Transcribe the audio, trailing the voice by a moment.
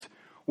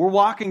We're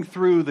walking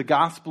through the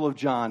Gospel of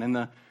John.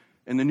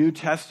 In the New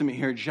Testament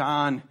here,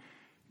 John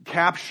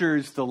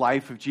captures the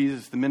life of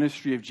Jesus, the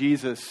ministry of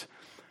Jesus,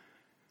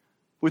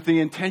 with the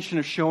intention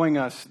of showing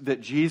us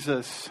that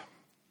Jesus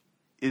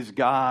is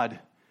God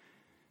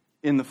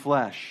in the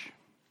flesh.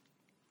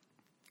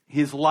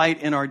 His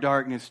light in our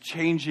darkness,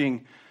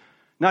 changing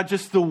not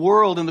just the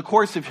world in the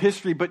course of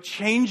history, but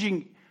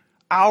changing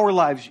our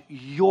lives,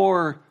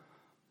 your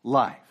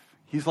life.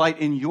 He's light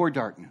in your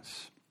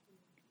darkness.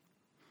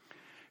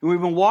 And we've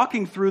been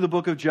walking through the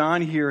book of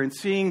John here and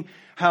seeing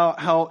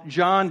how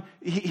John,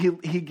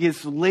 he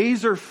gives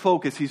laser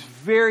focus. He's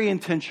very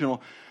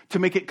intentional to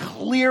make it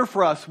clear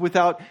for us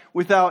without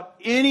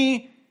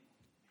any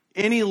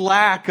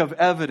lack of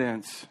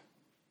evidence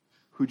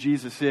who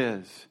Jesus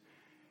is.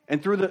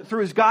 And through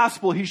his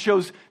gospel, he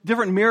shows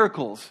different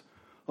miracles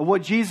of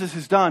what Jesus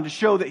has done to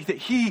show that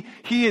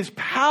he is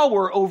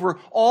power over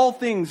all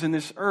things in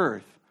this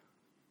earth.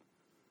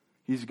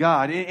 He's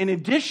God. In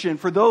addition,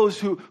 for those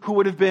who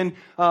would have been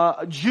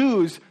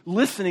Jews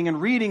listening and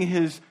reading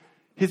his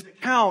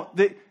account,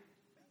 that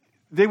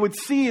they would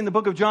see in the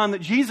book of John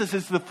that Jesus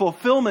is the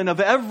fulfillment of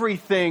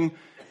everything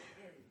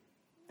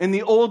in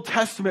the Old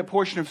Testament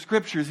portion of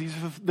Scriptures. He's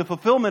the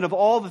fulfillment of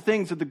all the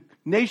things of the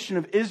nation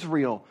of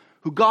Israel,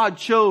 who God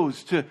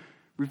chose to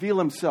reveal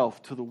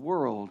himself to the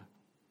world.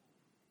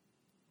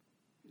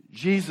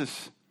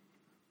 Jesus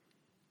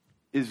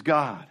is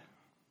God.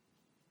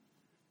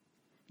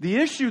 The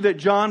issue that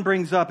John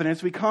brings up, and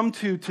as we come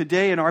to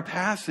today in our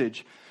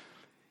passage,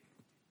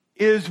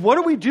 is what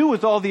do we do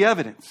with all the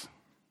evidence?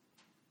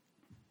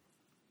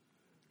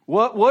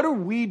 What are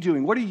we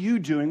doing? What are you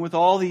doing with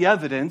all the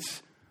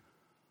evidence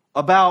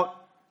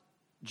about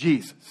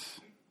Jesus?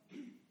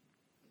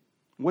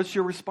 What's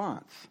your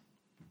response?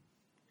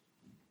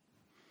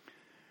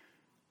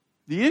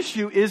 The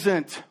issue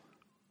isn't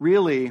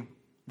really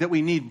that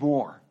we need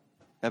more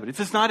evidence.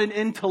 It's not an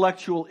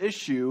intellectual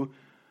issue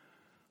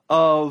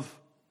of,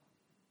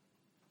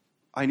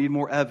 I need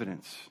more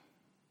evidence.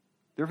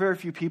 There are very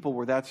few people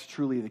where that's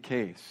truly the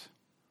case.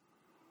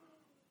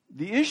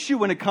 The issue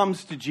when it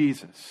comes to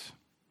Jesus,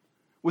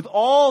 with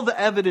all the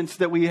evidence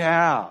that we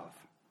have,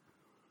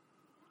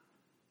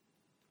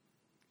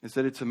 is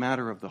that it's a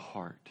matter of the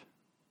heart.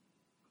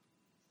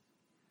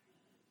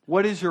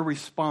 What is your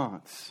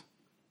response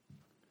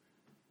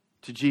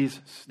to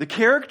Jesus? The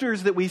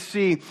characters that we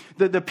see,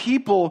 the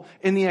people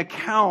in the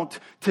account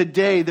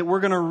today that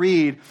we're going to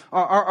read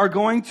are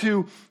going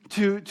to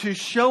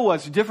show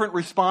us different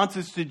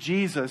responses to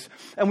Jesus.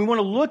 And we want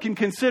to look and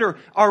consider,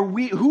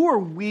 who are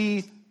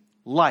we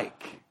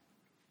like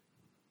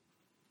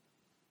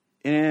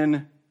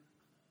in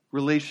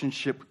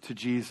relationship to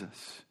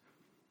Jesus?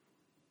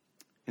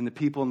 In the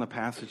people in the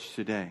passage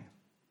today.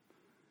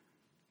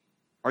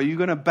 Are you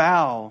going to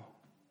bow,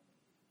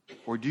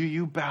 or do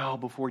you bow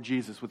before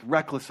Jesus with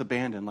reckless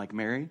abandon like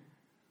Mary?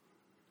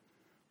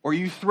 Or are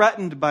you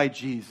threatened by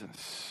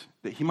Jesus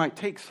that he might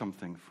take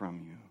something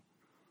from you,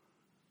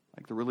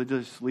 like the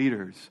religious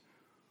leaders?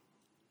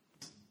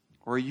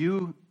 Or are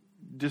you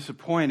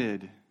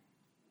disappointed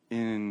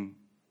in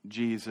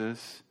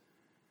Jesus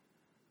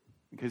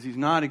because he's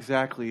not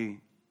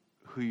exactly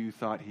who you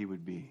thought he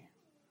would be?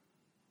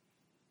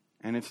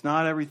 And it's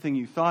not everything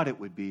you thought it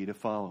would be to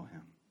follow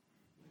him,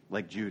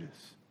 like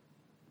Judas.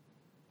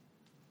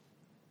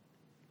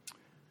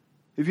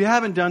 If you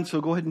haven't done so,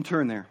 go ahead and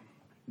turn there.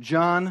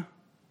 John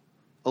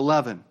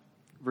 11,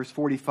 verse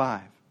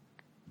 45.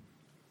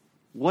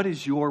 What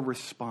is your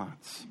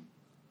response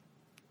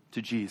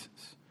to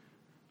Jesus?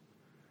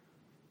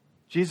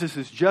 Jesus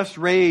has just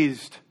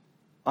raised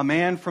a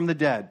man from the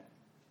dead.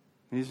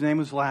 His name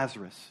was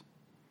Lazarus.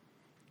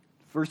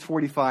 Verse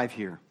 45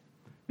 here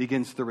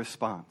begins the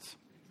response.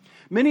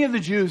 Many of the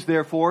Jews,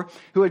 therefore,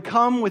 who had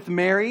come with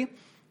Mary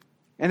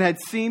and had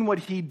seen what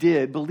he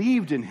did,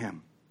 believed in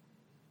him.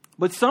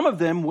 But some of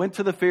them went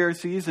to the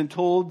Pharisees and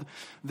told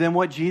them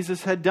what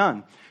Jesus had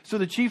done. So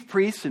the chief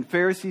priests and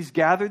Pharisees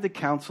gathered the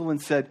council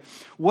and said,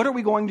 "What are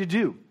we going to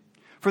do?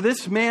 For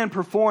this man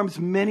performs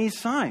many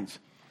signs.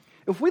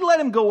 If we let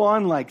him go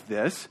on like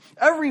this,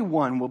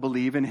 everyone will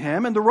believe in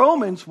him, and the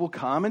Romans will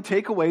come and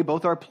take away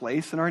both our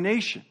place and our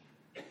nation."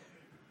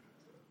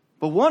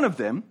 But one of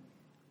them,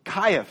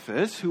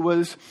 Caiaphas, who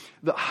was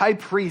the high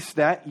priest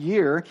that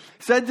year,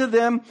 said to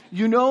them,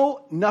 "You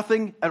know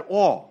nothing at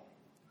all,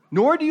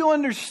 nor do you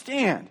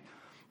understand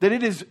that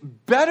it is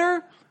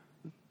better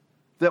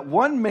that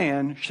one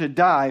man should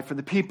die for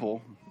the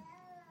people,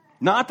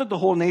 not that the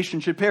whole nation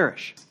should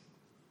perish."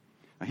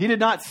 Now, he did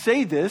not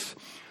say this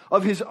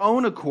of his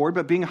own accord,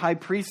 but being high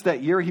priest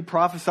that year, he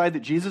prophesied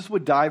that Jesus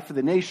would die for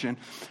the nation,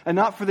 and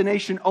not for the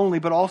nation only,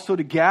 but also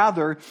to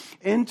gather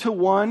into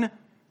one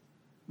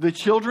the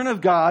children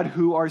of God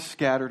who are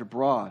scattered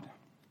abroad.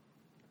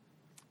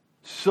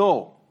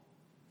 So,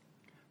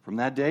 from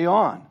that day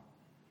on,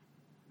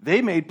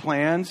 they made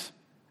plans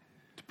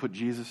to put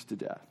Jesus to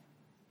death.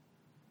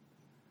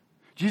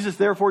 Jesus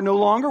therefore no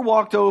longer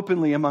walked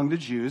openly among the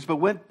Jews, but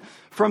went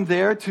from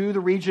there to the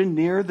region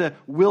near the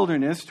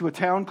wilderness to a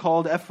town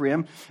called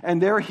Ephraim,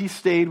 and there he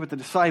stayed with the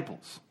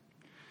disciples.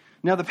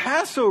 Now the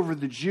Passover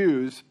of the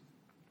Jews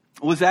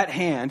was at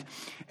hand,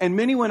 and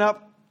many went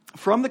up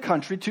from the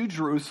country to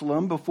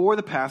Jerusalem before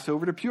the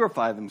Passover to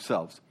purify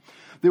themselves.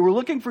 They were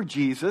looking for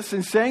Jesus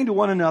and saying to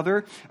one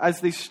another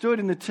as they stood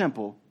in the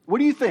temple, "What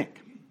do you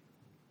think?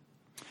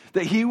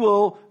 That he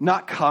will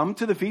not come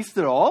to the feast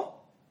at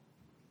all?"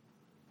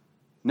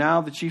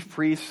 Now the chief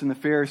priests and the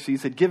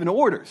Pharisees had given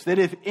orders that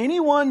if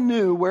anyone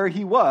knew where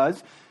he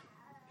was,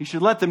 he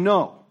should let them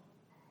know,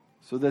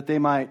 so that they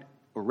might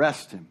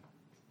arrest him.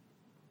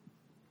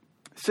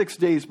 6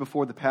 days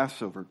before the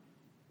Passover,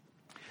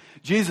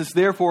 Jesus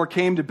therefore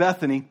came to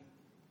Bethany,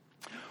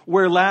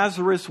 where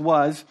Lazarus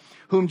was,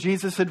 whom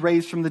Jesus had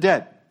raised from the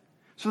dead.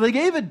 So they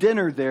gave a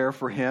dinner there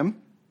for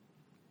him.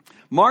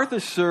 Martha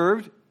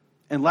served,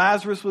 and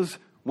Lazarus was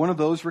one of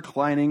those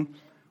reclining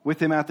with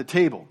him at the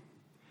table.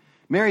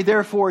 Mary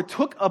therefore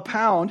took a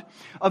pound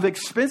of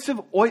expensive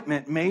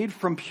ointment made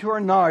from pure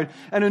nard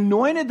and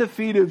anointed the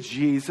feet of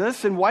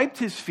Jesus and wiped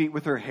his feet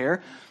with her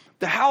hair.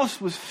 The house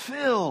was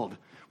filled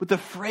with the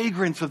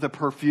fragrance of the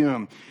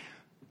perfume.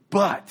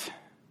 But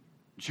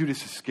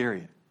Judas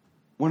Iscariot,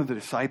 one of the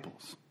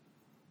disciples,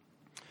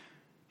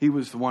 he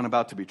was the one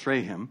about to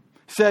betray him,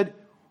 said,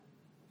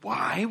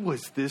 "Why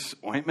was this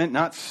ointment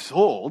not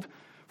sold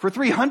for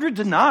 300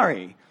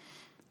 denarii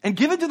and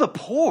given to the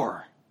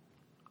poor?"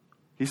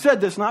 He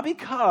said this not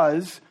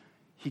because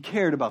he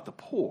cared about the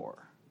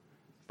poor,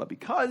 but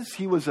because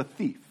he was a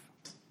thief.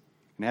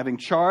 And having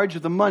charge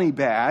of the money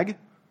bag,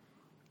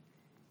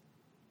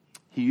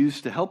 he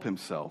used to help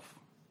himself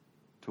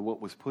to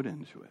what was put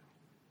into it.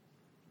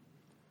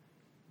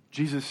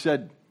 Jesus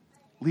said,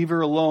 "Leave her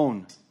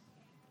alone,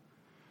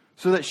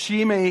 so that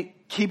she may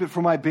keep it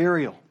for my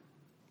burial.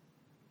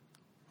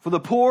 For the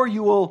poor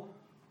you will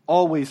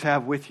always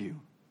have with you,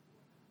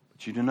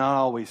 but you do not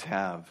always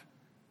have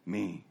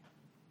me."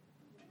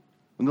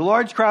 When the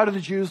large crowd of the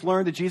Jews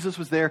learned that Jesus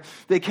was there,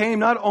 they came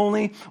not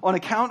only on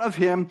account of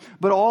him,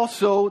 but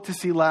also to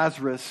see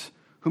Lazarus,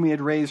 whom he had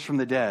raised from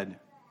the dead.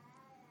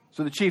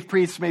 So the chief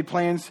priests made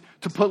plans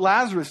to put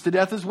Lazarus to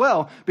death as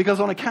well, because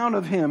on account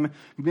of him,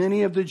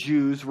 many of the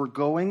Jews were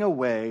going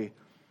away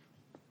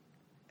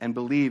and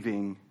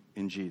believing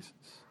in Jesus.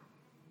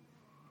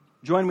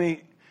 Join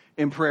me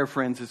in prayer,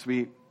 friends, as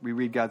we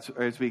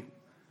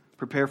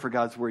prepare for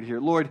God's word here.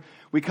 Lord,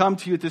 we come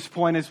to you at this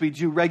point as we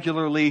do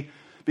regularly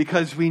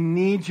because we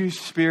need you,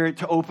 Spirit,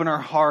 to open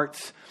our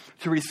hearts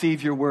to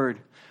receive your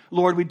word.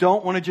 Lord, we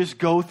don't want to just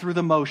go through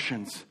the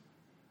motions.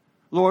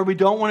 Lord, we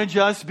don't want to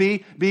just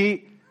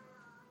be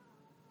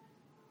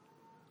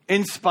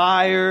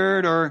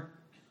inspired or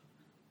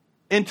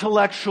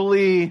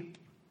intellectually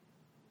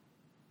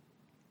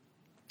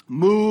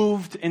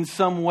moved in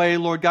some way,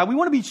 Lord God. We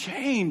want to be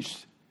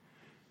changed.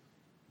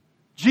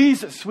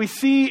 Jesus, we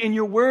see in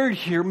your word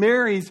here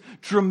Mary's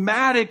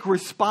dramatic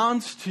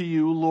response to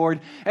you, Lord.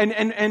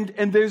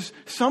 And there's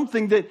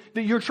something that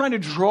you're trying to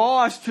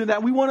draw us to,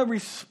 that we want to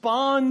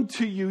respond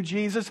to you,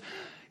 Jesus,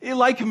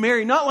 like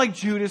Mary, not like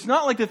Judas,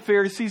 not like the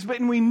Pharisees, but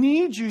we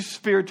need you,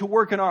 Spirit, to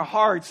work in our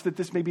hearts that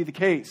this may be the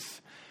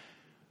case.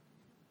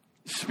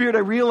 Spirit, I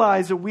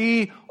realize that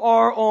we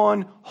are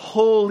on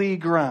holy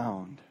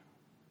ground.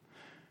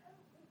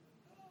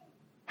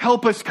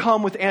 Help us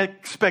come with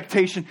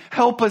expectation.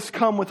 Help us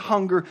come with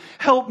hunger.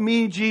 Help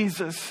me,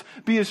 Jesus,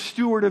 be a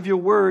steward of your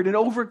word and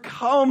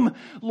overcome,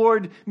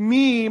 Lord,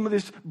 me,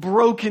 this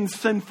broken,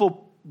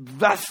 sinful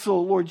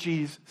vessel, Lord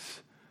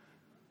Jesus.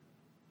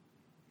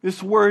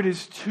 This word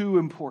is too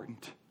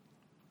important.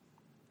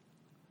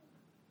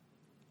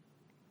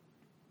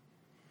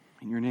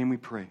 In your name we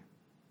pray.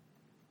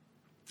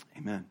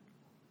 Amen.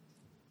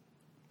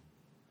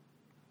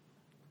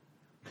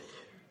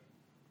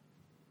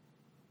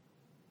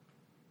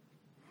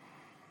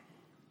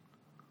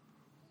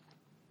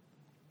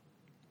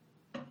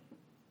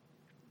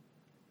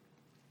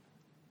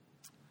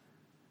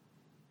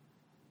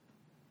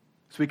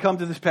 So we come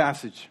to this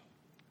passage.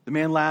 The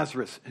man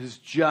Lazarus has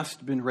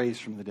just been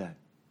raised from the dead.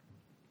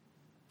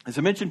 As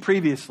I mentioned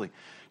previously,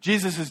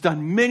 Jesus has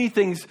done many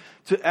things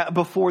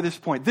before this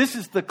point. This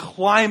is the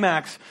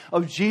climax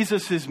of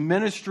Jesus'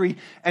 ministry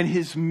and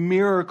his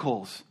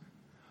miracles,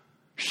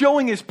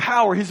 showing his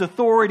power, his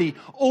authority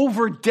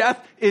over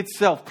death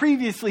itself.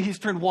 Previously, he's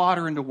turned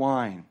water into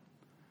wine.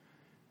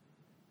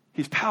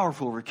 He's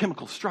powerful over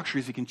chemical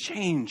structures. He can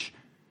change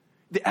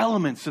the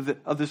elements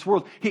of this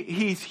world.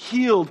 He's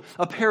healed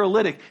a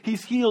paralytic.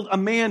 He's healed a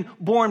man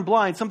born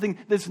blind, something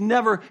that's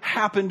never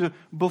happened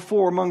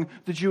before among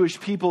the Jewish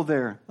people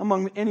there,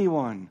 among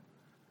anyone.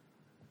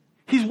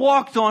 He's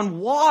walked on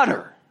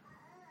water.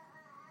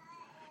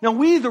 Now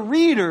we, the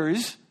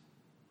readers,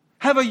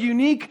 have a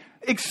unique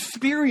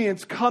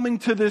experience coming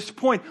to this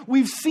point.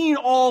 We've seen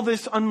all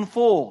this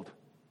unfold.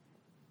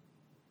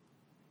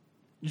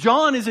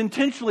 John is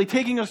intentionally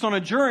taking us on a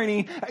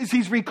journey as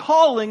he's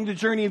recalling the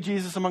journey of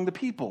Jesus among the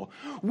people.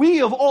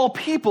 We, of all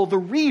people, the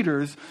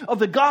readers of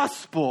the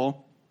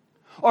gospel,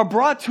 are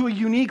brought to a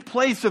unique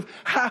place of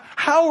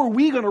how are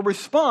we going to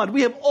respond?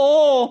 We have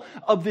all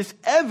of this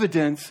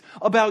evidence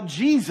about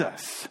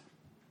Jesus.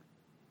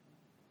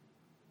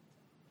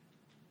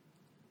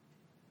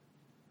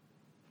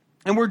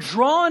 And we're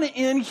drawn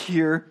in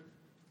here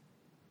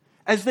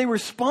as they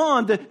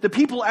respond, the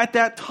people at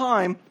that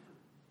time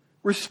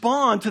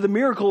respond to the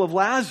miracle of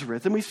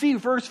Lazarus. And we see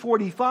verse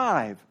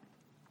 45.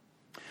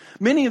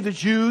 Many of the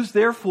Jews,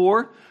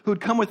 therefore, who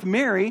had come with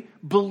Mary,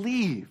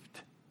 believed.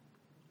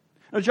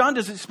 Now, John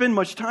doesn't spend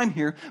much time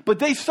here, but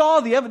they saw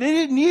the evidence. They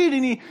didn't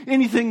need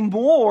anything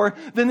more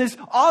than this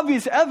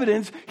obvious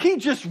evidence. He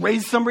just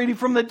raised somebody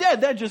from the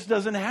dead. That just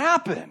doesn't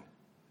happen.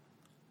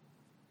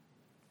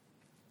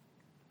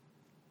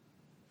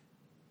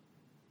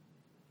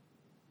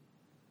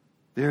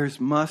 There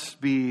must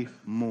be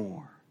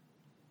more.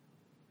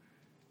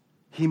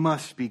 He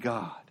must be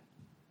God.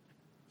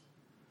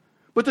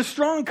 But the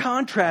strong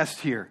contrast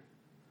here,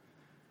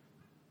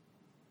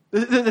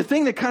 the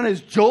thing that kind of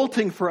is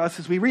jolting for us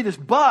as we read this,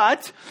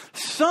 but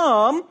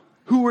some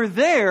who were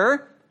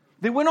there,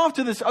 they went off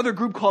to this other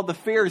group called the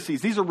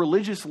Pharisees. These are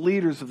religious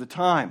leaders of the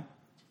time.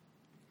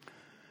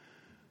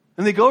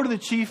 And they go to the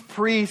chief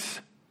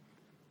priests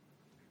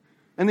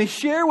and they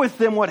share with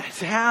them what has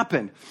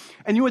happened.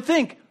 And you would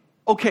think,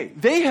 okay,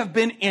 they have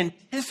been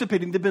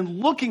anticipating, they've been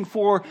looking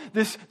for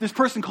this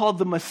person called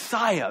the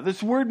Messiah.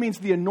 This word means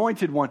the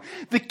anointed one.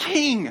 The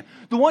king,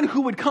 the one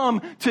who would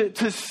come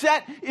to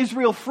set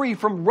Israel free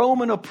from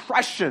Roman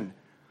oppression.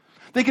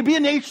 They could be a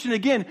nation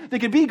again. They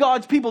could be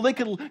God's people. They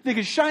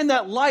could shine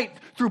that light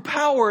through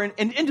power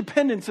and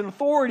independence and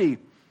authority.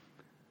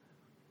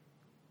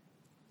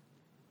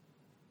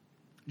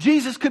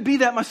 Jesus could be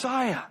that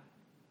Messiah.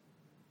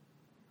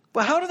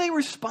 But how do they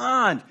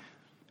respond?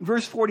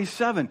 Verse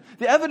 47,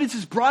 the evidence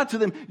is brought to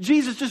them.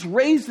 Jesus just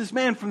raised this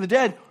man from the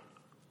dead.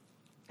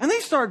 And they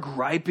start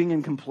griping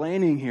and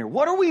complaining here.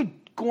 What are we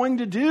going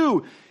to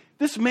do?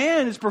 This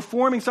man is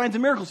performing signs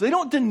and miracles. They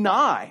don't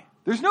deny.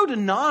 There's no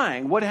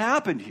denying what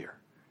happened here.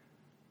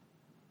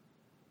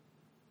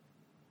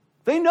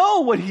 They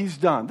know what he's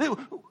done.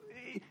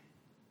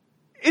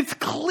 It's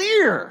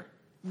clear.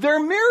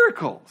 They're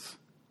miracles.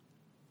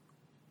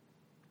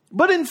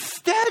 But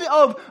instead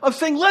of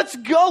saying, let's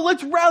go,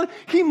 let's rally,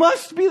 he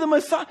must be the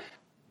Messiah,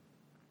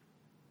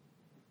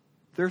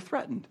 they're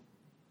threatened.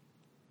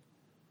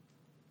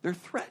 They're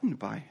threatened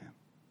by him.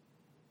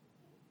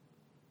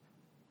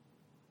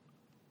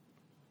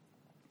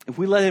 If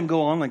we let him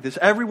go on like this,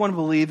 everyone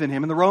will believe in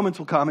him, and the Romans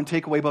will come and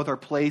take away both our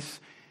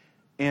place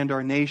and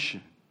our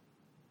nation.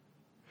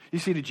 You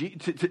see,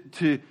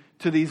 to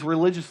these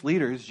religious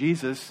leaders,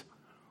 Jesus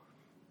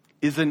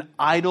is an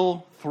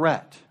idle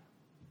threat.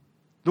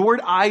 The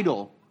word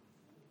idol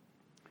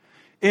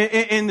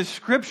in the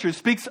scripture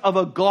speaks of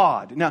a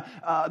god. Now,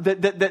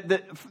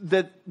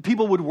 that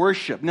people would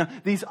worship. Now,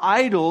 these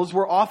idols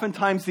were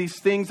oftentimes these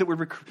things that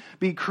would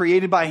be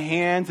created by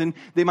hands, and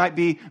they might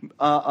be,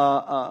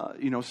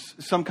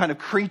 some kind of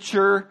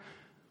creature,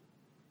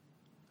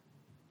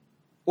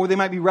 or they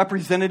might be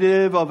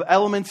representative of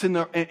elements in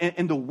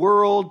the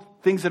world,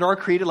 things that are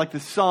created, like the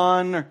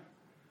sun,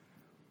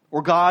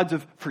 or gods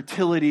of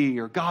fertility,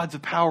 or gods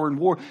of power and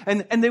war.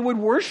 And they would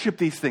worship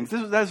these things.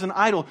 That is an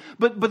idol.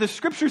 But the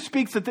scripture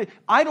speaks that the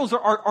idols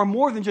are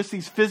more than just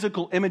these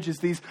physical images,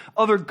 these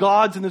other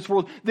gods in this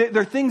world.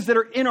 They're things that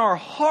are in our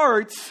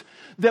hearts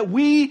that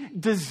we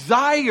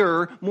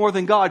desire more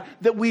than God,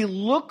 that we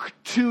look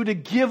to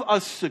give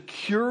us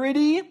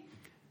security,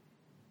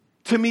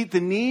 to meet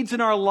the needs in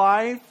our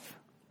life.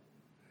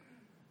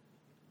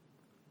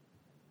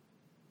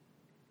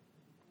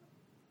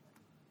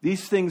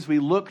 These things we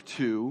look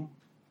to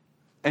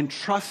and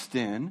trust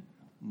in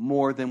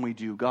more than we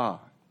do God.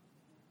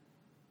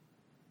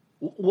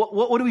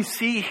 What do we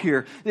see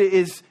here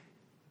is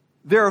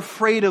they're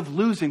afraid of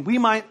losing. We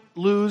might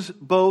lose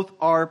both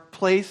our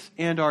place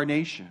and our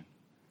nation.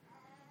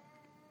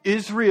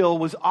 Israel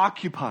was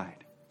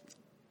occupied.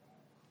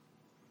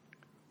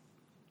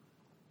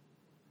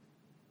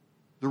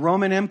 The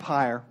Roman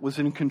Empire was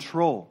in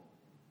control.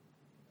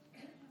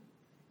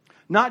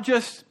 Not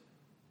just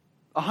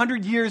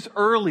 100 years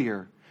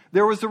earlier,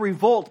 there was a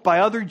revolt by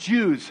other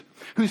Jews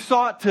who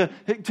sought to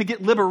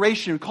get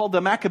liberation, called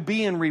the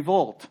Maccabean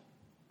Revolt.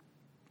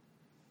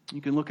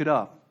 You can look it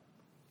up.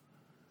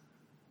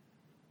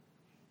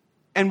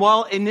 And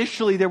while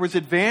initially there was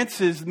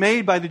advances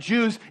made by the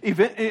Jews,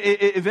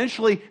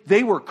 eventually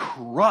they were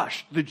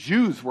crushed. The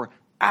Jews were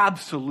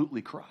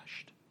absolutely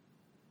crushed.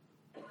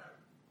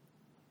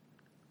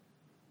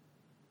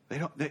 They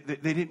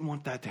didn't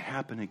want that to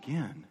happen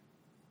again.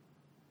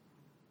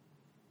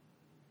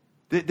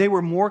 They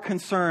were more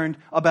concerned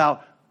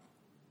about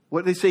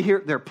what they say here,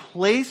 their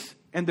place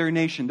and their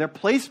nation. Their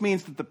place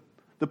means that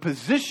the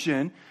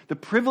position, the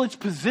privileged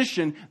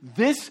position,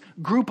 this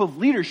group of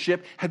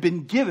leadership had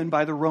been given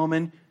by the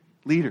Roman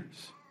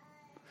leaders.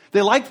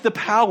 They liked the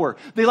power.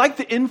 They liked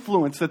the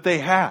influence that they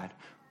had.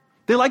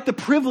 They liked the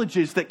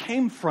privileges that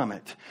came from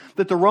it,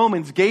 that the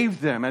Romans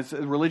gave them as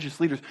religious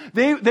leaders.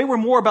 They were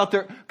more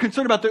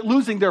concerned about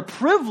losing their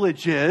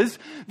privileges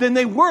than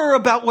they were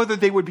about whether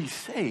they would be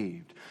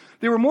saved.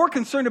 They were more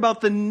concerned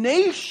about the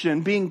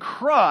nation being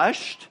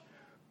crushed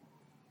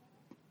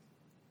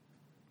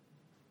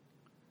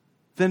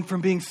than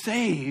from being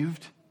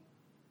saved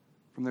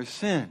from their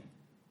sin.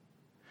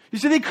 You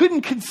see, they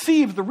couldn't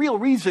conceive the real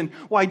reason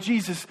why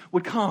Jesus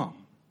would come.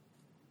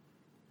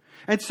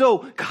 And so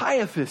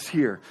Caiaphas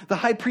here, the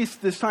high priest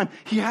at this time,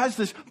 he has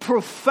this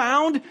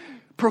profound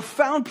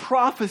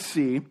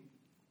prophecy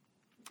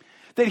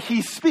that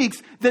he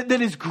speaks that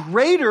is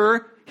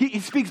greater. He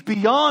speaks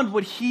beyond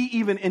what he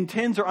even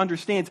intends or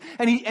understands.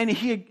 And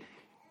he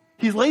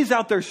lays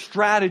out their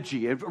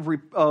strategy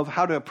of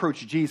how to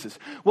approach Jesus.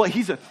 Well,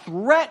 he's a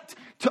threat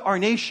to our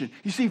nation.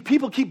 You see, if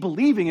people keep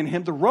believing in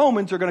him, the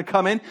Romans are going to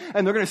come in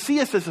and they're going to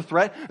see us as a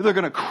threat. They're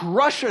going to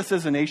crush us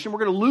as a nation. We're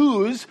going to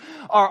lose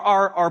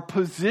our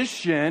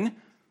position.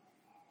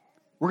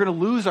 We're going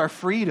to lose our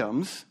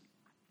freedoms.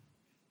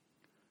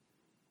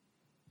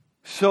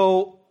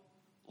 So,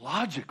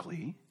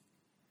 logically,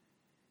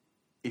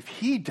 if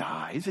he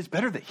dies, it's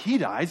better that he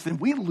dies than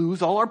we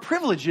lose all our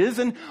privileges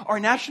and our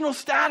national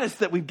status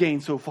that we've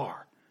gained so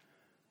far.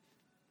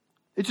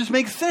 It just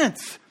makes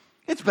sense.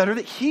 It's better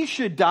that he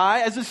should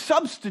die as a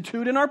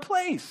substitute in our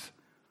place.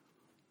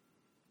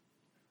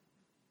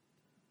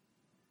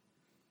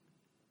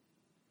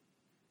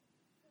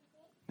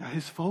 Now,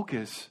 his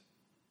focus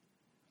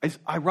is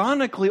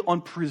ironically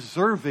on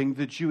preserving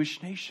the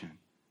Jewish nation.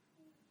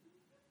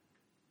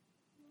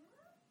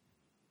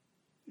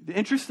 The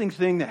interesting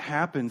thing that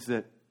happens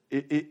that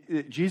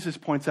Jesus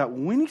points out,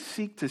 when we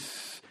seek to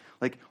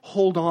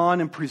hold on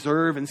and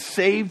preserve and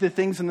save the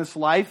things in this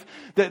life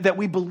that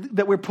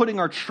we're putting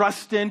our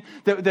trust in,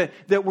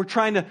 that we're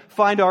trying to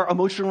find our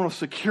emotional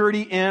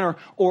security in,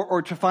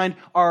 or to find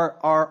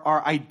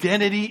our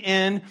identity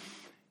in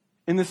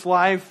this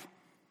life,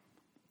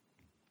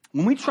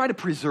 when we try to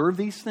preserve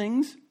these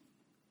things,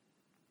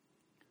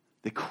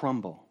 they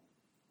crumble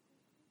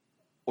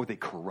or they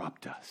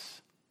corrupt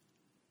us.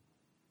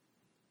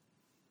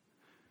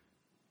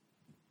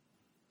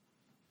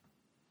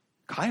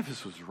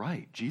 Caiaphas was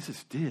right.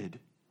 Jesus did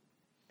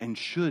and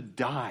should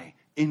die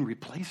in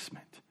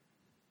replacement.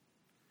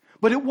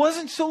 But it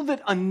wasn't so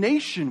that a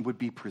nation would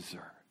be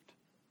preserved.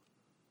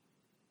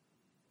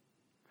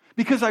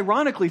 Because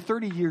ironically,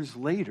 30 years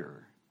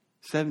later,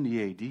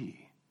 70 AD,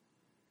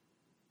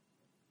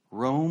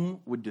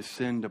 Rome would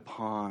descend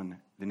upon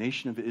the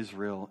nation of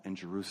Israel and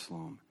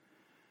Jerusalem,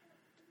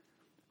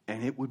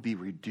 and it would be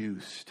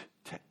reduced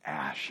to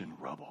ash and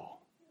rubble,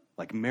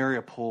 like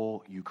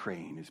Mariupol,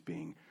 Ukraine, is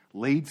being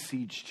laid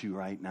siege to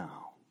right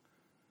now.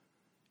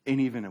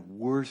 In even a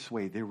worse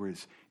way,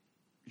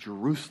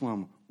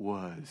 Jerusalem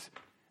was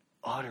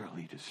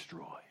utterly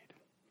destroyed.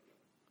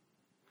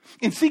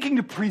 In seeking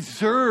to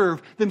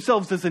preserve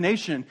themselves as a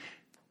nation,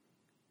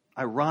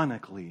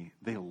 ironically,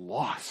 they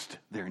lost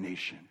their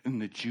nation,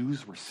 and the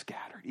Jews were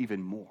scattered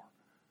even more.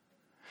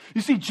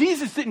 You see,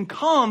 Jesus didn't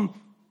come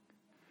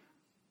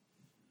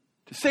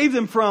to save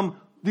them from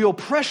the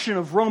oppression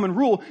of Roman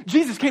rule.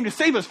 Jesus came to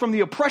save us from the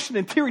oppression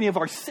and tyranny of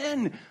our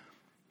sin.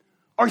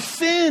 Our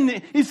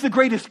sin is the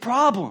greatest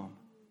problem.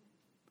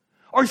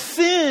 Our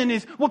sin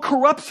is what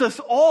corrupts us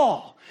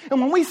all.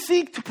 And when we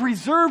seek to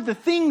preserve the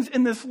things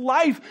in this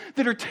life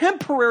that are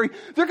temporary,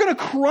 they're going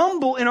to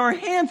crumble in our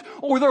hands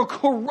or they'll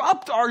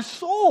corrupt our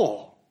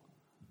soul.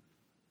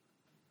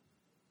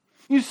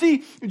 You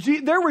see,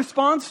 their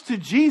response to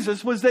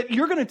Jesus was that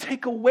you're going to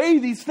take away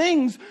these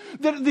things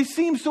that they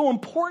seem so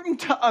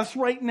important to us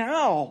right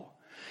now.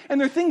 And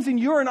there are things in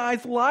your and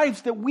I's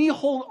lives that we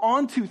hold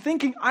on to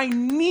thinking, I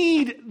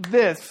need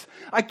this.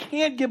 I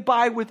can't get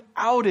by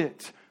without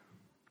it.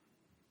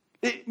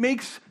 It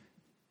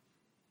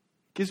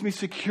gives me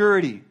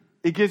security.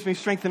 It gives me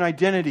strength and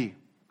identity.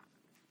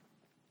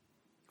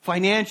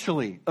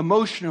 Financially,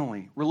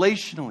 emotionally,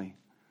 relationally.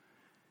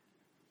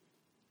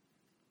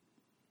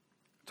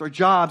 It's our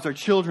jobs, our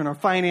children, our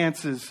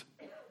finances,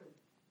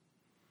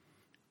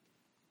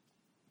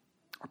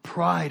 our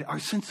pride, our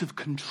sense of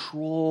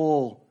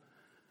control.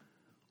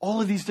 All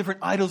of these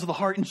different idols of the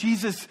heart. And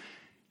Jesus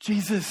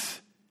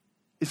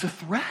is a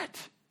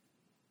threat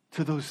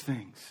to those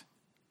things.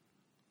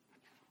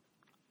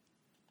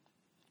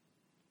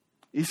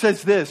 He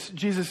says this,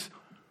 Jesus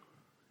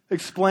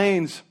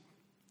explains,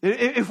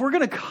 if we're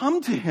going to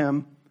come to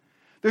him,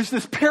 there's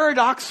this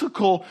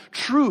paradoxical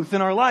truth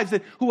in our lives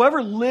that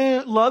whoever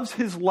loves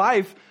his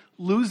life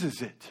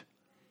loses it.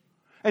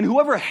 And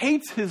whoever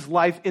hates his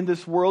life in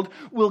this world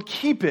will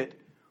keep it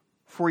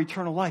for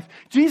eternal life.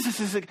 Jesus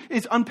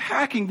is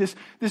unpacking this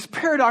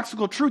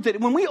paradoxical truth that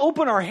when we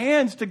open our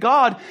hands to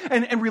God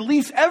and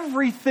release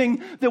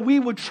everything that we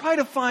would try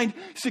to find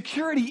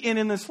security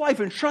in this life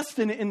and trust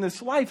in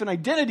this life and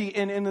identity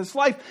in this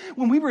life,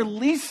 when we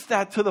release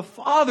that to the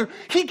Father,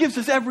 he gives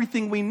us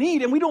everything we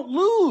need and we don't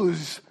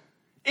lose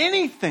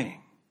anything.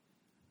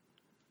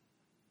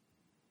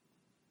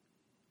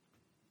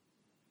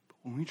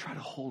 But when we try to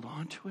hold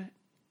on to it,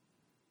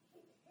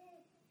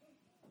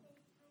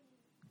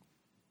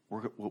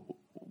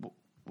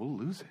 we'll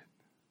lose it.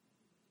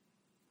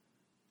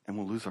 And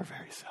we'll lose our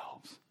very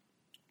selves.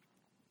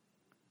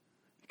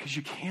 Because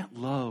you can't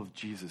love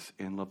Jesus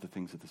and love the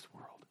things of this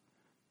world.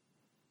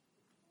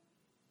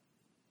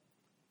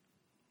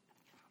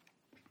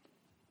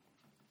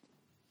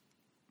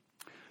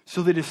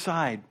 So they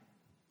decide,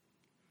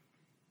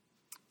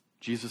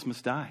 Jesus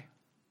must die.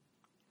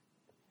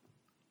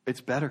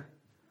 It's better.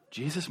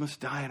 Jesus must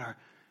die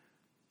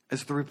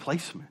as the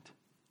replacement.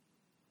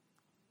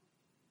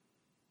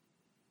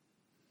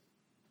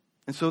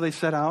 And so they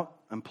set out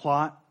and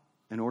plot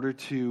in order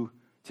to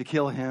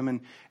kill him.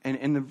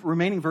 And the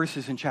remaining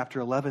verses in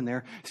chapter 11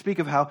 there speak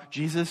of how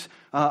Jesus,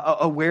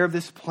 aware of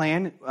this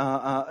plan,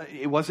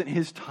 it wasn't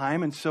his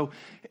time. And so,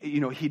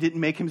 he didn't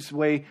make his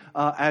way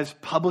as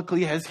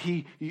publicly as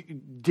he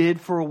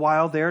did for a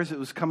while there, as it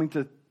was coming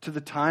to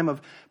the time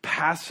of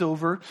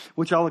Passover,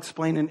 which I'll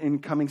explain in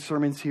coming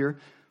sermons here.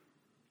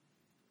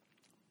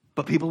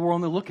 But people were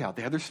on the lookout.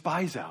 They had their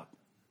spies out.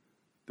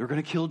 They were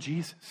going to kill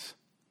Jesus.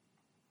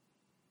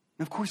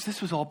 And of course,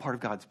 this was all part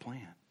of God's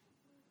plan.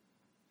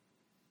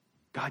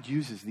 God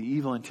uses the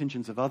evil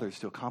intentions of others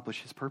to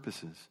accomplish his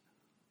purposes.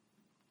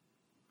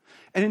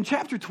 And in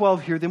chapter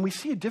 12 here, then we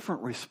see a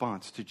different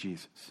response to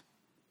Jesus.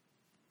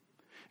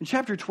 In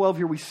chapter 12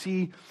 here, we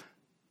see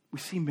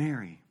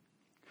Mary.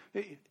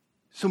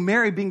 So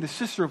Mary being the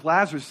sister of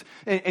Lazarus,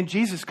 and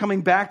Jesus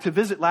coming back to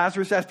visit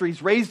Lazarus after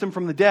he's raised him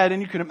from the dead,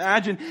 and you can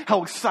imagine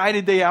how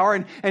excited they are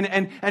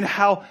and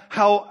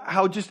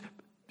how just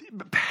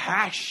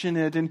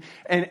passionate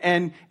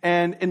and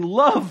in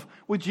love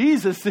with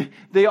Jesus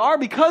they are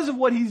because of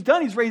what he's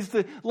done. He's raised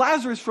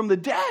Lazarus from the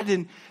dead,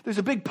 and there's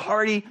a big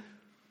party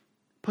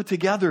put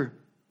together.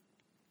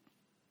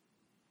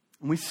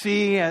 And we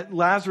see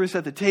Lazarus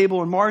at the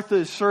table, and Martha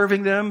is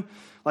serving them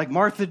like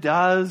Martha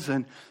does,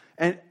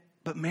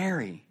 but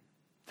Mary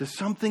does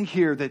something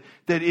here that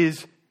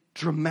is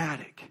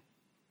dramatic.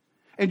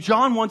 And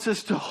John wants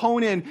us to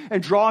hone in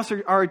and draw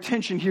our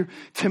attention here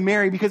to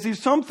Mary, because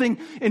there's something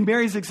in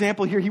Mary's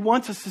example here he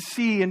wants us to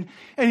see and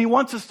he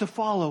wants us to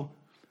follow.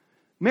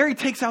 Mary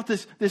takes out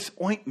this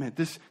ointment,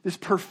 this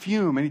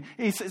perfume, and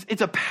he says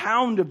it's a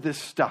pound of this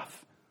stuff.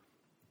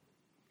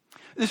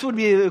 This would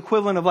be the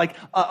equivalent of like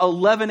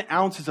 11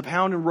 ounces. A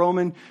pound in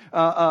Roman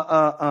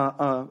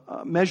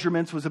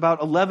measurements was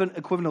about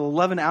equivalent to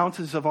 11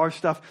 ounces of our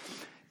stuff.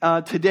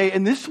 Today,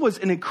 and this was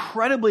an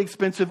incredibly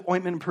expensive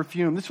ointment and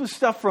perfume. This was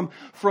stuff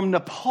from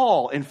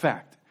Nepal, in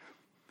fact.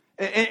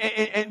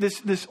 And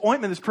this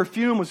ointment, this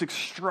perfume was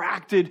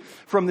extracted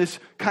from this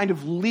kind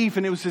of leaf,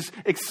 and it was this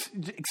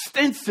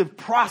extensive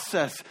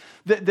process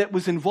that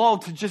was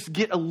involved to just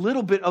get a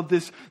little bit of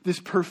this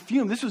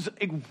perfume. This was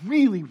a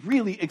really,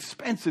 really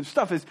expensive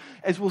stuff.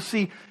 As we'll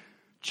see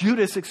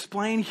Judas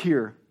explain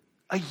here,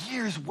 a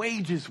year's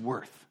wages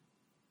worth.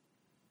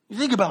 You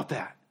think about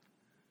that.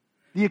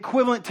 The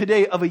equivalent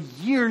today of a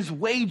year's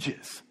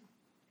wages.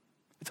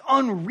 It's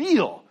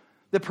unreal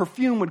that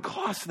perfume would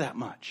cost that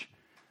much.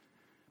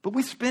 But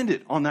we spend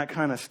it on that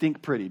kind of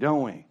stink pretty,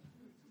 don't we?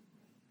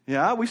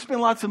 Yeah, we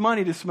spend lots of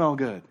money to smell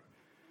good.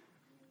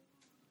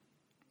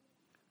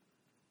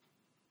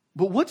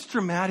 But what's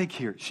dramatic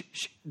here?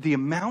 The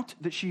amount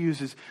that she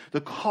uses,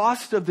 the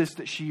cost of this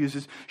that she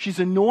uses, she's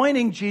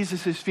anointing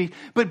Jesus' feet,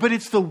 but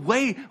it's the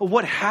way of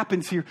what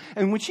happens here.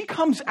 And when she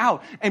comes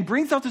out and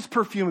brings out this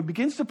perfume and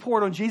begins to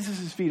pour it on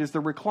Jesus' feet as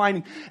they're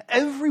reclining,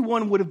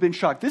 everyone would have been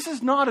shocked. This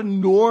is not a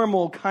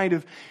normal kind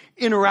of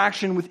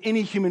interaction with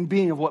any human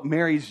being of what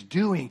Mary's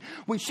doing.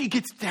 When she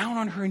gets down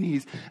on her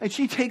knees and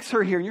she takes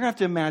her hair, and you're going to have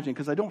to imagine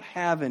because I don't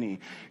have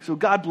any, so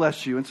God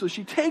bless you. And so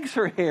she takes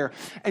her hair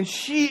and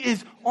she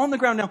is on the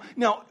ground.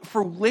 Now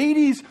for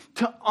ladies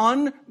to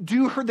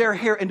undo their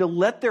hair and to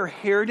let their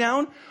hair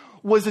down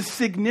was a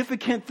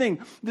significant thing.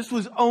 This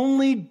was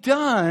only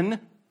done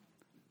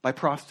by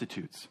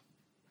prostitutes.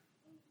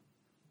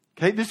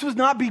 Okay, this was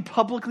not be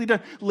publicly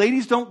done.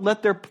 Ladies don't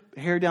let their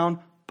hair down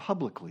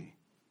publicly.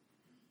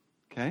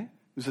 Okay?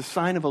 It was a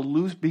sign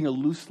of being a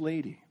loose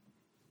lady.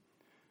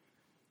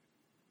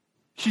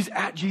 She's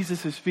at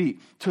Jesus'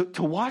 feet.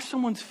 To wash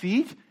someone's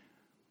feet,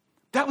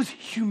 that was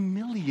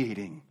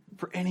humiliating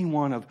for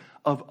anyone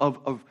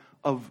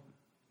of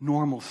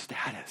normal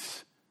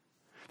status.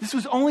 This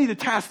was only the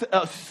task that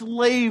a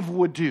slave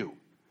would do.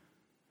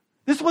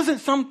 This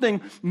wasn't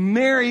something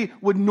Mary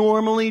would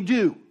normally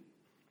do.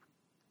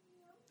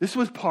 This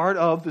was part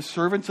of the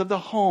servants of the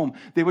home.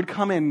 They would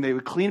come in, they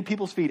would clean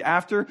people's feet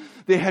after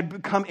they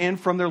had come in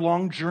from their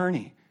long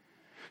journey.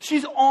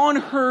 She's on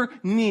her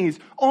knees,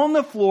 on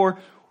the floor,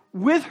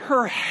 with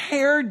her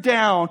hair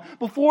down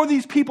before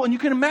these people. And you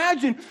can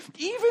imagine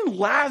even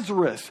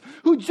Lazarus,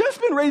 who'd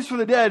just been raised from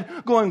the dead,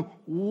 going,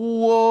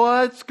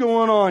 what's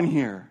going on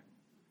here?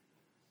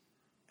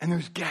 And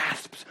there's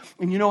gasps.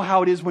 And you know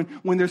how it is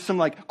when there's some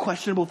like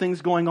questionable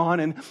things going on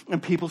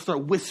and people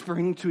start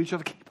whispering to each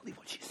other, I can't believe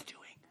what she's doing.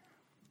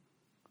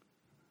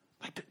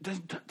 Like,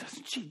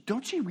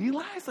 don't she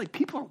realize, like,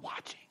 people are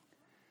watching?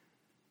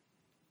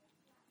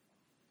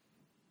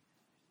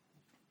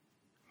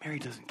 Mary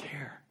doesn't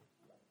care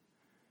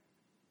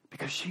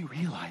because she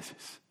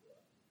realizes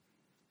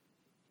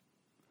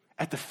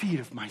at the feet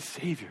of my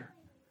Savior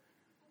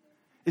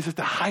is at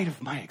the height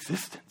of my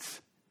existence.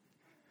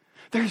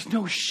 There's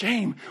no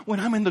shame when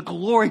I'm in the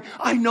glory.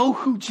 I know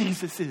who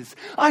Jesus is.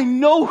 I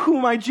know who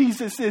my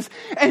Jesus is.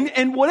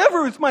 And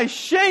whatever is my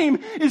shame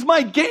is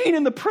my gain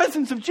in the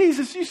presence of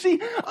Jesus. You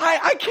see,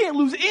 I can't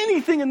lose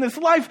anything in this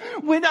life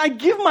when I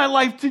give my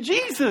life to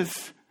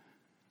Jesus.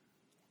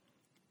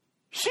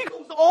 She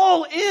goes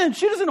all in.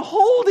 She doesn't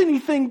hold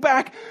anything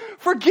back.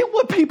 Forget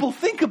what people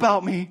think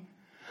about me.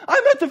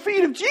 I'm at the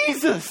feet of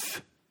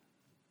Jesus,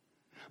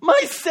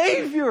 my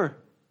Savior.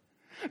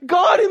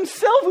 God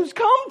himself who's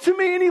come to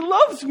me and he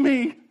loves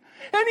me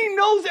and he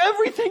knows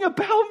everything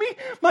about me,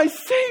 my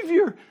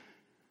Savior.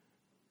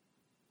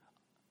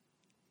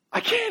 I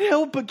can't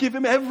help but give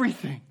him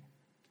everything.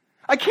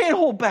 I can't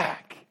hold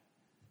back.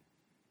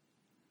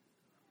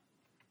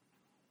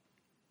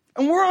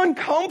 And we're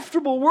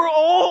uncomfortable. We're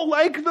all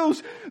like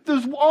those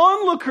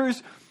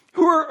onlookers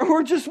who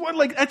are just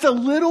like, that's a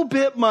little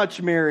bit much,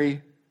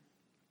 Mary.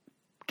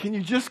 Can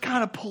you just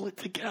kind of pull it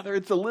together?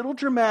 It's a little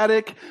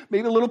dramatic,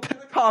 maybe a little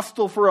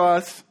Pentecostal for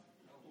us.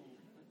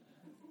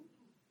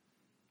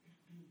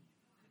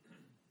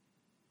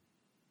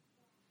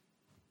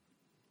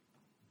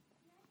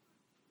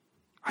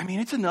 I mean,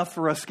 it's enough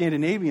for us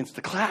Scandinavians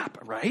to clap,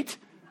 right?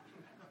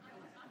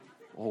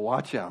 Well,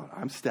 watch out.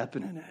 I'm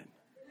stepping in it.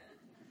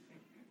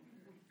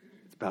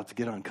 It's about to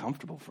get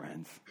uncomfortable,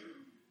 friends.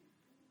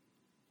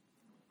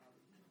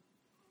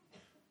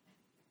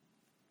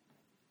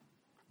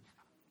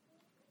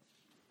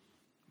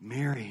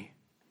 Mary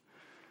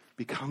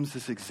becomes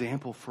this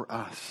example for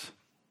us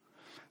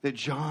that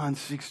John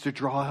seeks to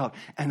draw out.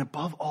 And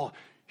above all,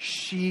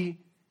 she's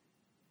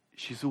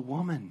a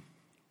woman.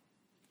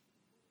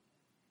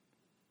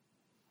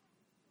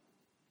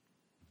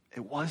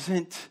 It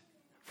wasn't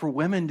for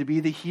women to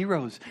be the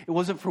heroes. It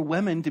wasn't for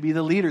women to be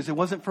the leaders. It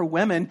wasn't for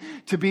women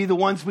to be the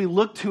ones we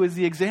look to as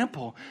the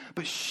example.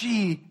 But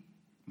she,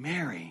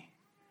 Mary,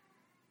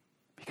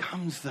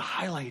 becomes the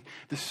highlight,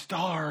 the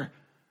star,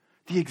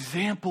 the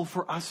example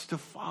for us to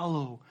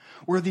follow,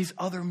 where these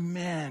other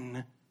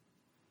men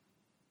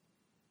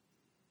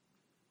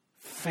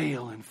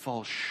fail and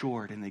fall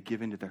short and they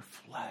give into their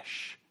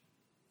flesh.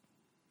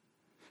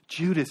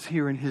 Judas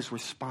here in his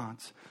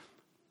response,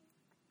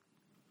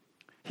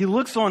 he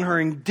looks on her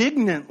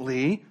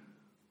indignantly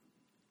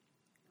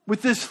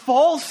with this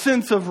false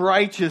sense of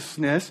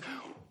righteousness.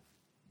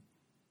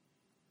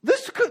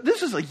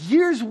 This is a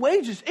year's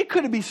wages. It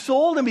could be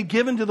sold and be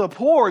given to the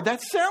poor.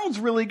 That sounds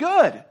really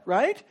good,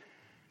 right?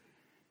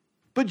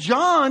 But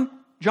John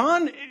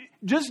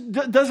just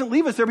doesn't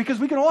leave us there, because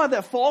we can all have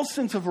that false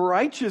sense of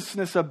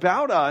righteousness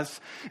about us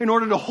in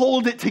order to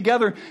hold it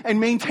together and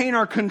maintain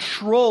our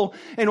control,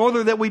 in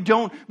order that we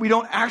don't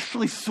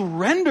actually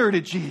surrender to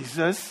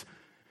Jesus.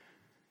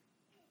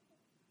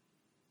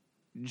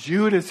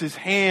 Judas's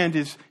hand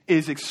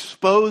is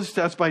exposed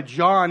to us by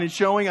John and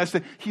showing us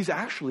that he's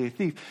actually a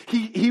thief.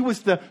 He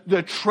was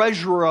the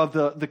treasurer of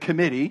the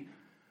committee,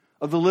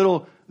 of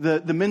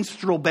the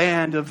minstrel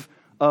band of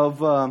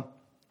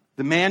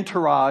the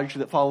mantourage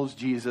that follows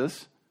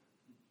Jesus,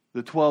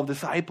 the 12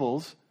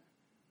 disciples.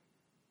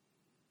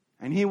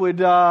 And he would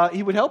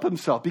help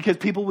himself, because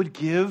people would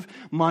give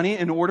money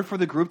in order for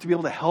the group to be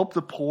able to help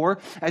the poor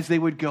as they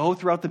would go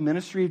throughout the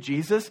ministry of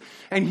Jesus.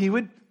 And he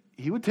would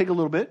take a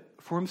little bit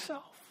for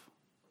himself.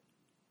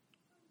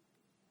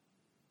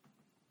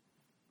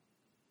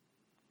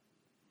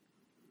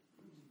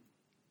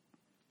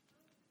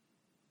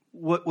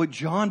 What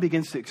John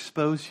begins to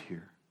expose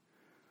here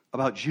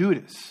about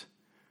Judas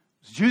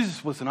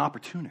was an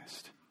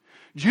opportunist.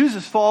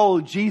 Judas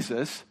followed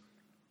Jesus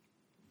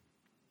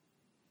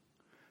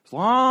as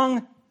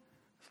long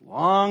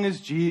as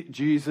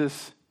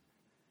Jesus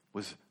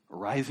was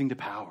rising to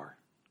power.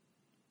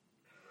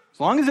 As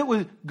long as it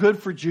was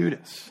good for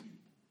Judas.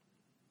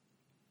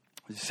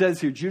 It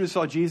says here, Judas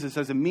saw Jesus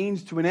as a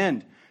means to an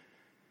end.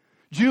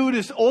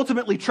 Judas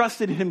ultimately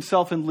trusted in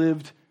himself and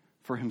lived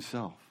for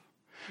himself.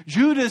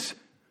 Judas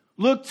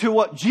looked to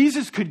what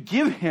Jesus could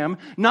give him,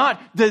 not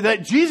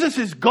that Jesus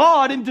is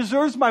God and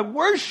deserves my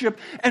worship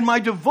and my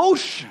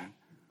devotion.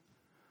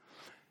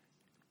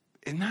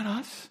 Isn't that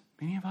us?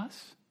 Many of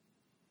us?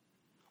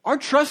 Our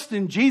trust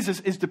in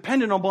Jesus is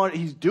dependent on what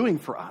he's doing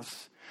for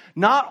us,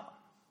 not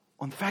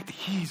on the fact that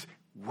he's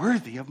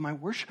worthy of my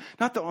worship,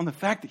 not on the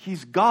fact that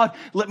he's God.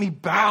 Let me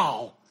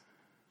bow.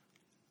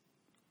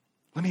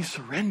 Let me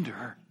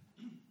surrender.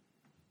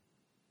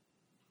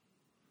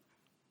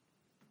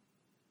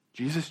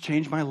 Jesus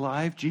changed my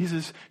life.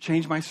 Jesus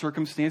changed my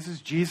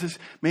circumstances. Jesus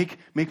make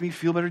me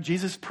feel better.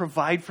 Jesus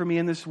provide for me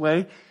in this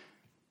way.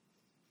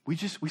 We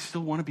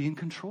still want to be in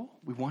control.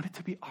 We want it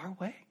to be our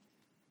way.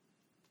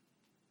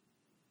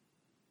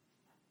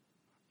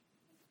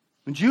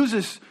 When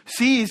Jesus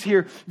sees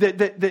here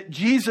that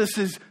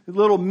Jesus'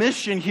 little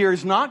mission here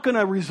is not going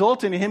to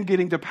result in him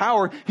getting to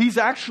power, he's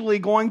actually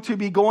going to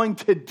be going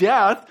to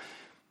death.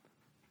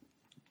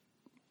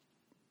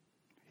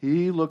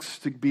 He looks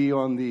to be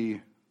on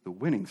the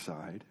winning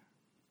side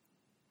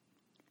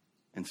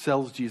and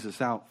sells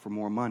Jesus out for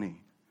more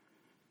money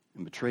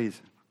and betrays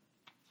him.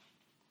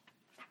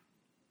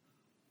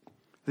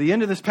 At the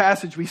end of this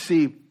passage, we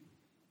see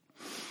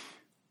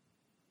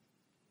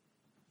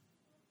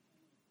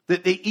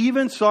That they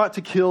even sought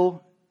to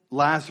kill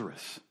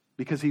Lazarus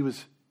because he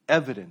was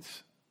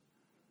evidence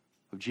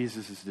of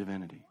Jesus'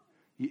 divinity.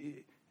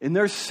 In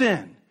their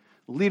sin,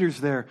 the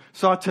leaders there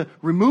sought to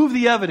remove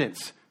the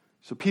evidence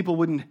so people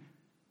wouldn't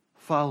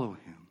follow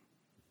him.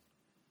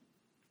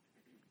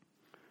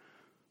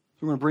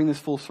 So we're going to bring this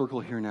full circle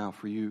here now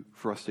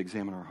for us to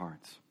examine our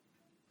hearts.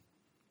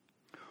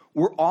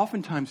 We're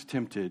oftentimes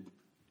tempted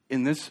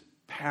in this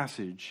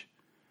passage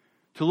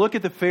to look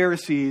at the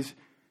Pharisees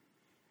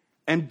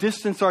and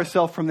distance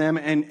ourselves from them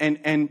and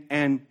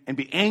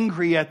be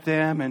angry at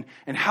them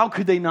and how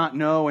could they not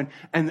know and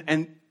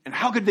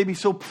how could they be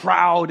so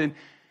proud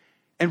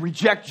and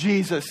reject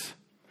Jesus.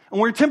 And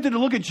we're tempted to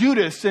look at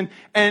Judas and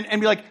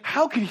be like,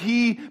 how could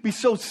he be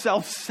so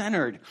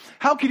self-centered?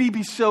 How could he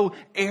be so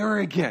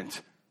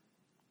arrogant,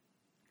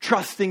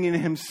 trusting in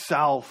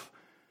himself?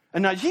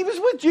 And not, he was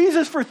with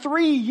Jesus for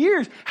 3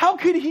 years. How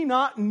could he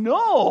not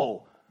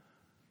know?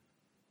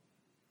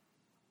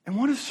 And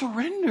want to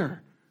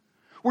surrender.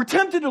 We're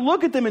tempted to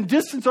look at them and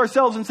distance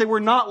ourselves and say we're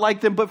not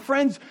like them. But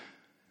friends,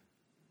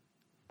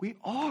 we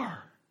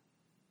are.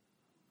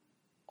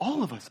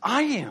 All of us.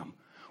 I am.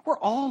 We're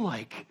all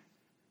like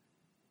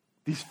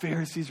these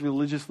Pharisees,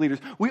 religious leaders.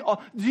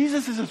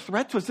 Jesus is a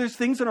threat to us. There's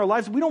things in our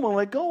lives we don't want to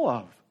let go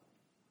of.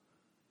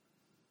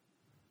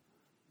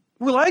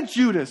 We're like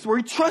Judas, where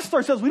we trust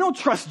ourselves. We don't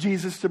trust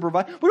Jesus to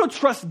provide. We don't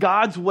trust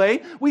God's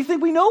way. We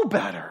think we know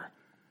better.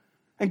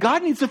 And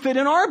God needs to fit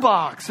in our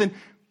box. And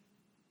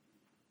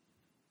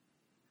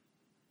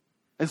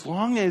as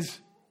long as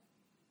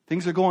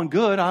things are going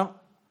good,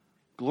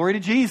 glory to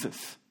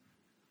Jesus.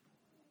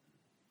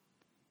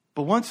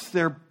 But once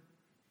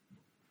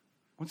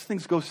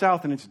things go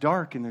south and it's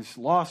dark and there's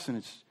loss and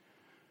it's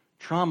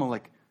trauma,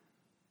 like,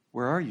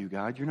 where are you,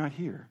 God? You're not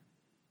here.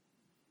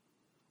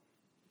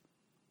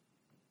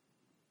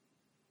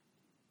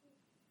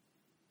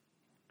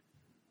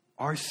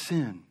 Our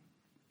sin,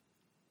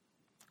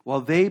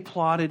 while they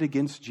plotted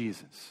against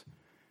Jesus,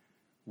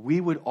 we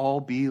would all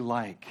be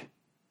like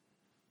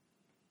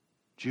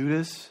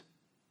Judas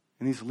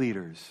and these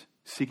leaders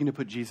seeking to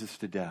put Jesus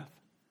to death.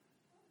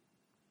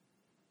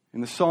 In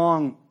the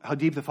song, How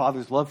Deep the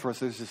Father's Love for Us,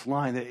 there's this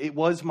line that it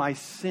was my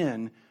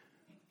sin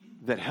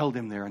that held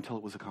him there until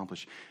it was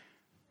accomplished.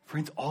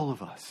 Friends, all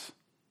of us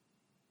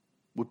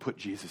would put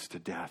Jesus to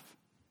death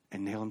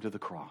and nail him to the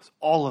cross.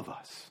 All of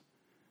us.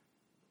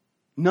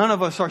 None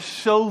of us are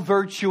so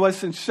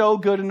virtuous and so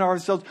good in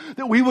ourselves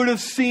that we would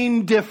have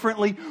seen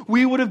differently.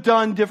 We would have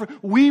done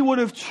different. We would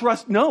have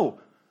trusted. No,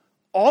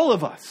 all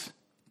of us.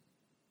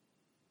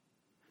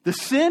 The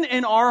sin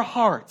in our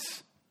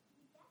hearts.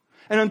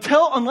 And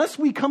unless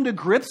we come to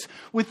grips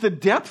with the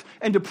depth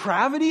and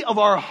depravity of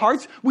our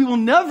hearts, we will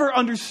never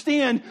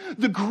understand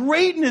the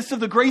greatness of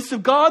the grace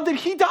of God that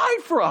he died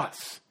for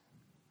us.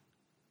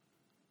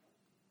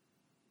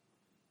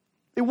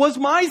 It was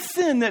my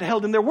sin that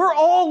held him there. We're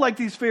all like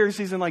these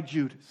Pharisees and like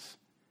Judas.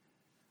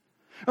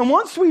 And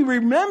once we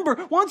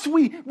remember, once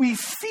we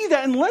see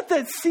that and let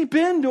that seep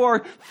into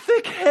our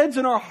thick heads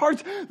and our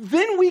hearts,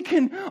 then we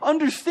can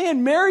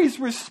understand Mary's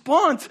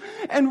response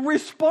and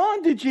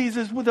respond to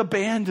Jesus with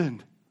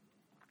abandon.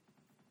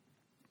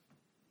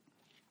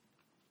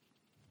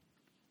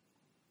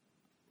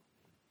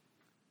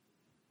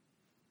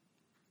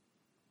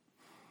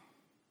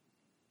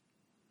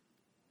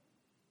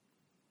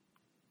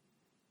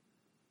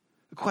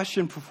 The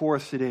question before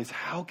us today is,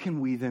 how can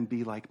we then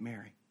be like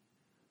Mary?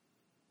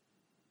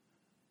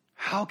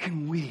 How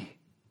can we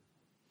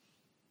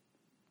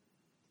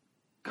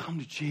come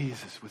to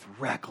Jesus with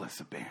reckless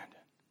abandon?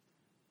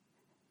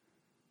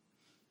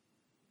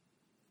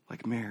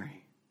 Like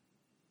Mary.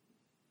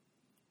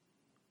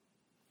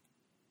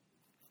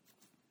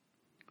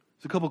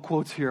 There's a couple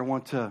quotes here I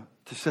want to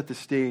set the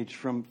stage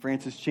from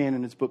Francis Chan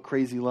in his book,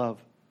 Crazy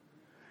Love,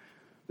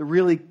 that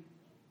really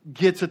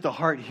gets at the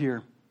heart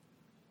here.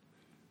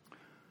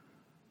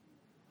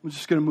 I'm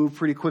just going to move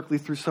pretty quickly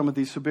through some of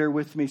these, so bear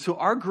with me. So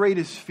our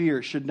greatest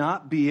fear should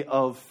not be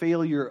of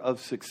failure of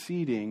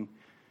succeeding.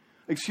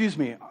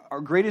 Our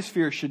greatest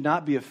fear should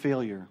not be of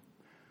failure,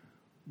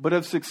 but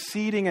of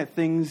succeeding at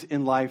things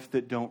in life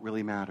that don't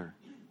really matter.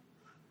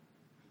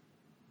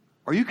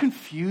 Are you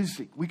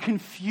confusing? We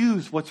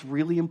confuse what's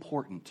really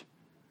important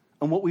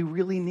and what we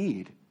really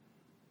need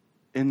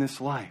in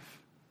this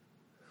life.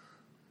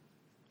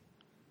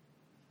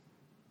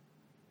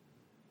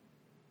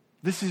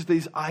 This is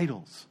these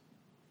idols.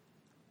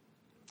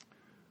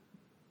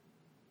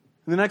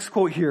 The next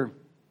quote here,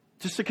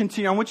 just to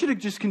continue, I want you to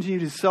just continue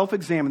to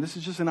self-examine. This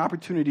is just an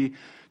opportunity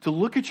to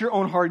look at your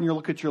own heart and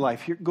look at your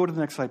life. Here, go to the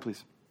next slide,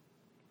 please.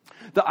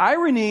 The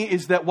irony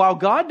is that while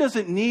God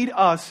doesn't need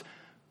us,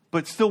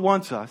 but still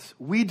wants us,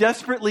 we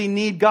desperately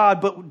need God,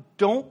 but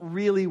don't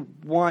really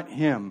want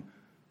him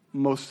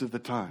most of the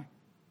time.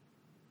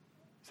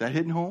 Is that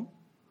hitting home?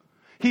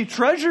 He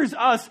treasures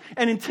us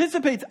and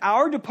anticipates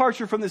our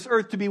departure from this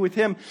earth to be with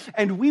him,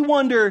 and we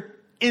wonder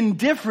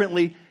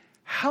indifferently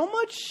how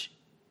much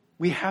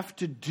we have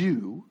to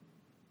do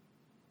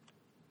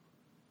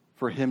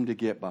for him to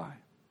get by.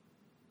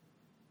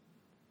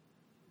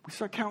 We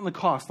start counting the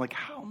cost. Like,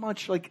 how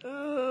much? Like,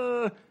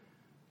 I'm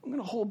going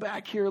to hold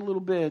back here a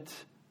little bit.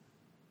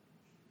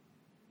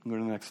 Go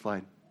to the next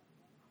slide.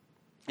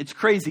 It's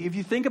crazy. If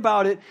you think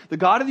about it, the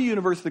God of the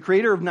universe, the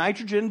creator of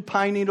nitrogen,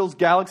 pine needles,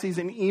 galaxies,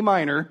 and E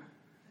minor,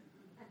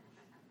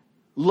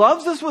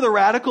 loves us with a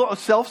radical,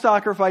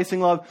 self-sacrificing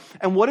love.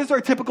 And what is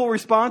our typical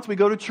response? We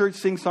go to church,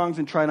 sing songs,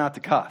 and try not to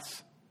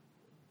cuss.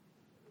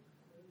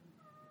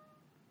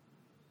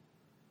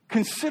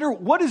 Consider,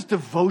 what does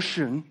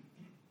devotion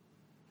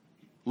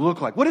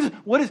look like? What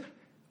is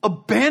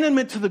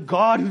abandonment to the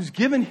God who's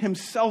given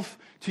himself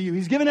to you?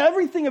 He's given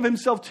everything of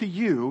himself to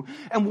you.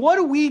 And what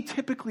do we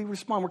typically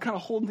respond? We're kind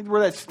of holding things.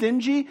 We're that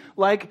stingy,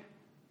 like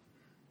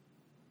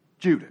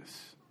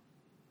Judas.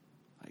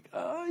 Like,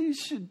 you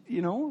should,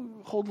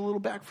 hold a little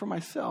back for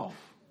myself.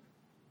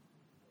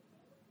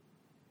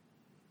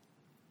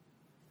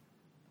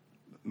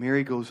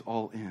 Mary goes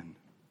all in.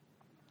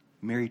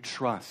 Mary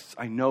trusts.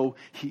 I know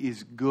he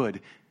is good.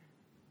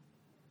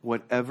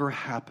 Whatever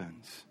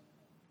happens,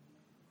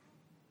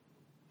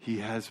 he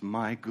has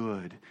my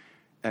good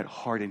at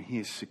heart, and he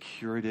has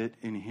secured it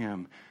in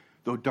him.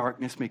 Though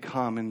darkness may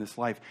come in this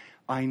life,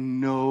 I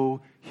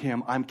know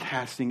him. I'm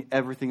casting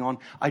everything on.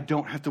 I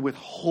don't have to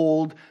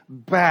withhold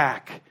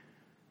back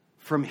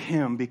from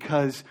him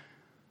because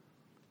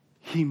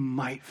he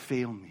might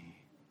fail me.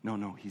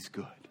 No, he's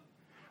good.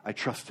 I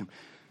trust him.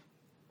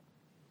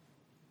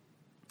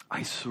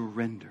 I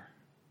surrender.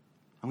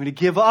 I'm going to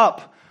give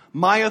up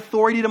my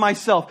authority to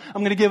myself.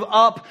 I'm going to give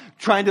up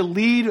trying to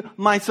lead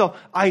myself.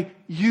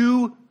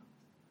 You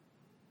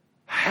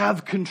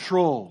have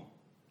control,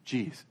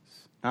 Jesus,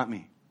 not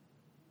me.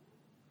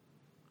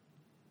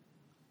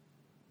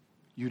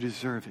 You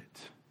deserve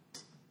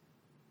it.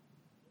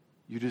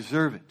 You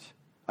deserve it.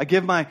 I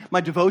give my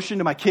devotion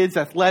to my kids'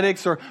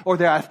 athletics or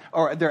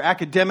their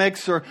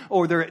academics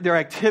or their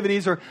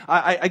activities, or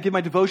I give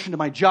my devotion to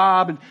my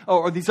job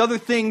or these other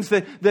things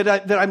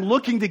that I'm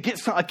looking to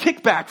get a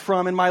kickback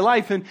from in my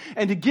life and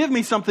to give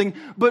me something.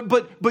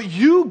 But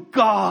you,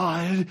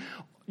 God,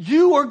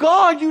 you are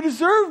God. You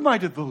deserve my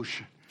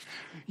devotion.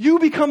 You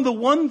become the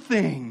one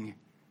thing.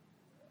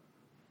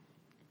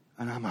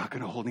 And I'm not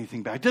going to hold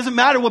anything back. It doesn't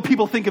matter what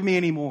people think of me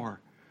anymore.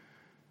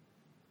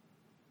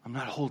 I'm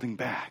not holding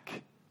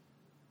back.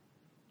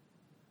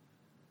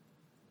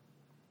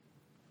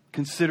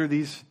 Consider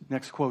these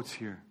next quotes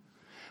here.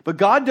 But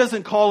God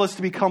doesn't call us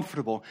to be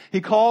comfortable. He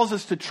calls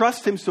us to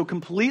trust him so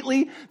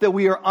completely that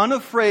we are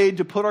unafraid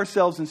to put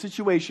ourselves in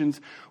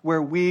situations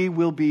where we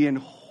will be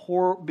in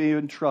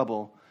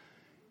trouble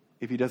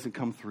if he doesn't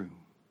come through.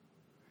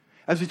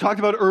 As we talked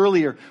about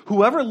earlier,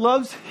 whoever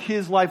loves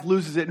his life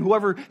loses it, and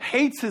whoever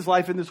hates his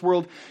life in this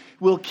world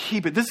will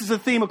keep it. This is a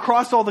theme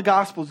across all the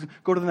Gospels.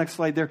 Go to the next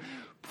slide there.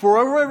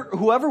 For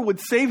whoever would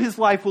save his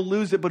life will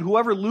lose it, but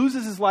whoever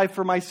loses his life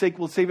for my sake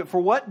will save it.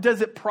 For what does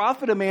it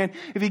profit a man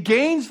if he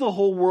gains the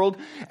whole world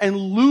and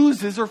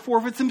loses or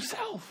forfeits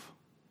himself?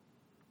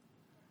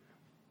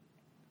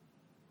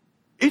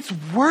 It's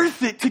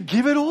worth it to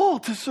give it all,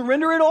 to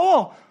surrender it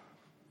all.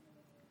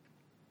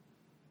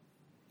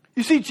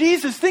 You see,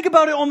 Jesus, think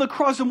about it on the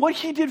cross and what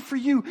he did for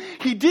you.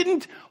 He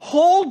didn't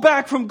hold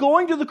back from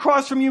going to the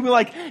cross from you and be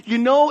like,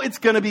 it's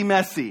going to be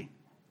messy.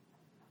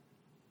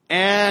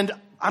 And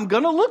I'm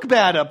going to look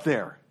bad up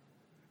there.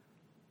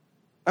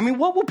 I mean,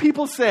 what will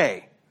people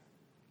say?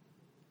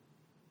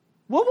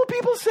 What will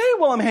people say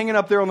while I'm hanging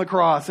up there on the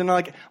cross? And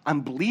like,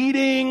 I'm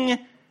bleeding.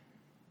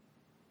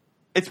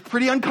 It's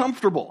pretty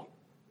uncomfortable.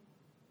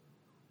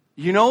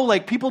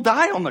 People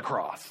die on the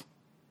cross.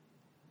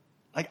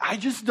 I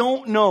just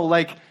don't know.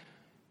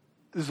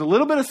 There's a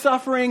little bit of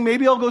suffering.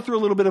 Maybe I'll go through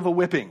a little bit of a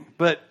whipping.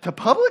 But to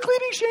publicly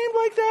be shamed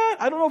like that,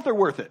 I don't know if they're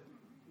worth it.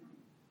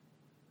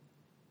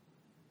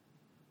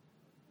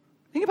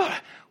 Think about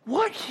it.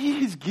 What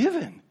he has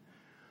given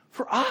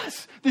for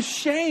us. The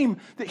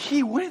shame that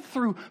he went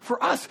through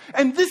for us.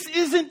 And this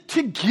isn't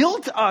to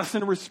guilt us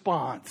in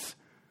response.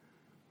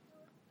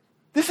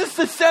 This is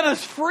to set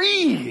us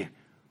free.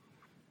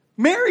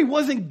 Mary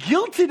wasn't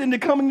guilted into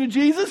coming to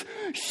Jesus.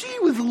 She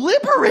was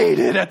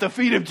liberated at the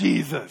feet of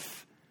Jesus.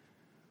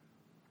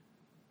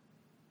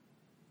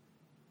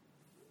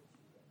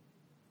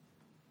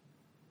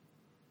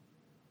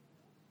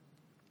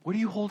 What are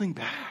you holding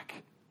back?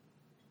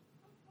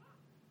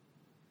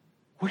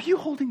 What are you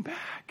holding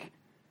back?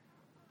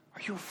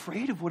 Are you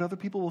afraid of what other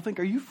people will think?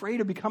 Are you afraid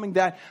of becoming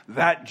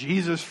that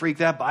Jesus freak,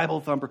 that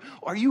Bible thumper?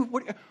 What are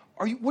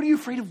you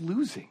afraid of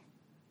losing?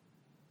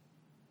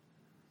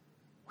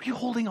 What are you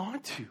holding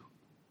on to?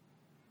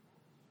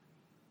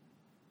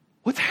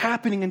 What's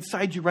happening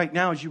inside you right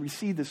now as you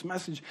receive this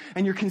message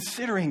and you're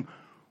considering,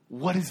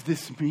 what does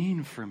this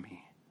mean for me?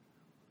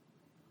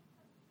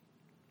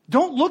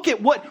 Don't look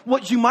at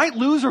what you might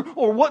lose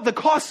or what the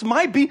costs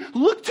might be.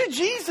 Look to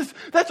Jesus.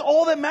 That's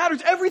all that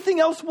matters. Everything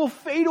else will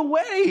fade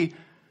away.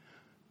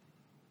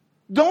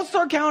 Don't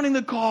start counting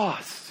the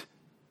cost.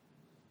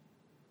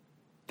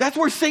 That's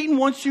where Satan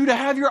wants you to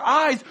have your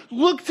eyes.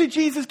 Look to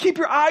Jesus. Keep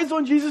your eyes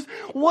on Jesus.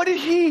 What did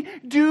he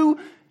do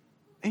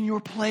in your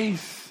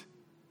place?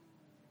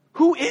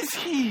 Who is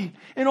he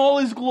in all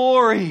his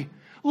glory?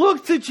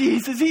 Look to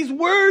Jesus. He's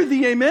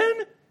worthy. Amen?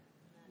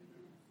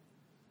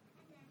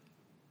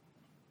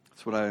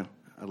 That's what I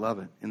love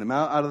it.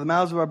 Out of the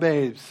mouths of our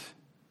babes.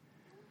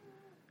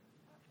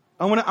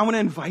 I want to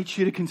invite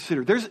you to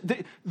consider.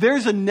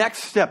 There's a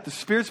next step. The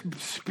Spirit's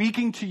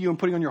speaking to you and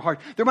putting on your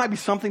heart. There might be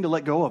something to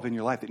let go of in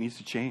your life that needs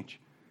to change.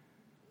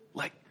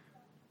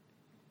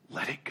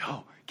 Let it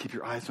go. Keep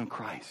your eyes on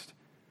Christ.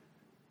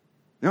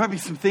 There might be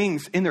some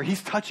things in there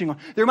he's touching on.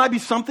 There might be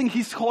something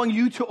he's calling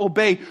you to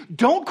obey.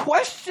 Don't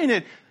question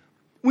it.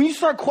 When you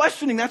start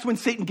questioning, that's when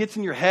Satan gets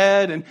in your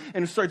head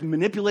and starts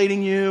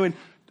manipulating you. And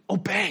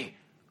obey.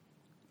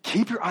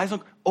 Keep your eyes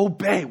on,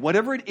 obey.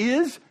 Whatever it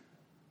is,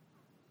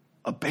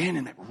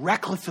 abandonment,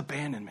 reckless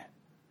abandonment.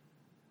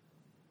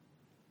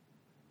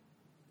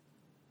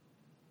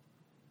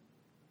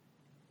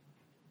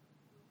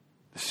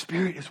 The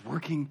Spirit is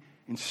working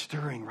and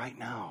stirring right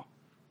now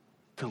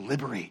to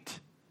liberate.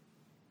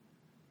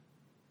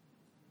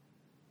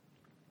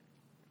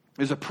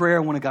 There's a prayer I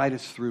want to guide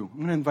us through. I'm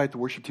going to invite the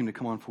worship team to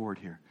come on forward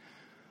here.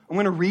 I'm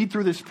going to read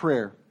through this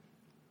prayer,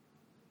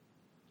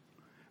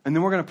 and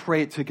then we're going to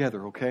pray it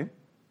together, okay? You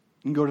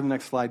can go to the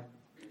next slide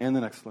and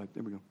the next slide.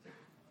 There we go.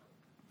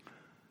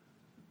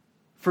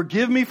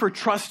 Forgive me for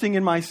trusting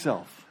in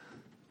myself.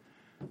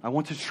 I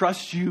want to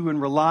trust you and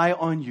rely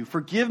on you.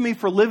 Forgive me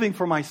for living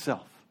for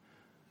myself.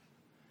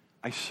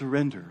 I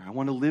surrender. I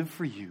want to live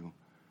for you.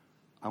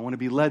 I want to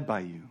be led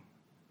by you.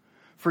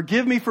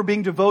 Forgive me for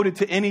being devoted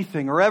to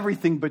anything or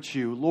everything but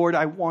you. Lord,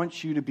 I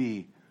want you to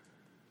be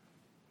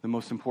the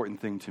most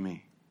important thing to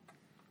me.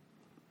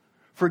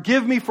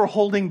 Forgive me for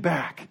holding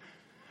back.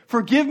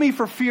 Forgive me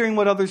for fearing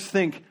what others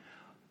think.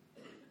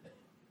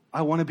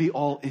 I want to be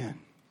all in.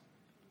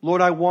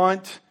 Lord, I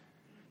want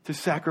to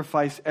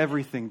sacrifice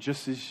everything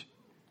just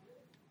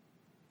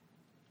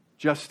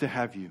to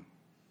have you.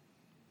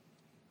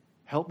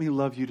 Help me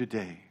love you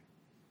today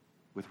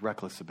with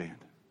reckless abandon.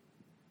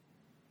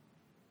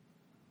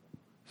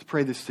 Let's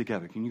pray this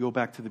together. Can you go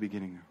back to the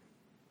beginning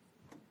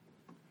there?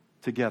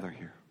 Together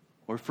here.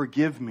 Lord,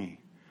 forgive me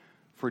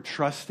for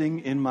trusting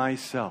in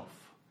myself.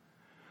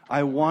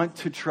 I want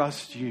to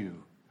trust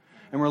you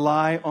and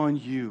rely on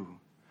you.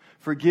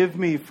 Forgive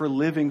me for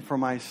living for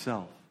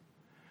myself.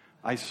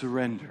 I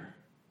surrender.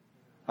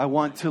 I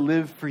want to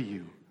live for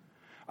you.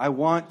 I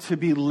want to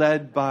be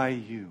led by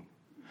you.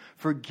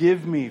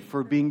 Forgive me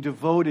for being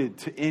devoted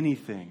to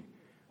anything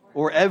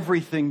or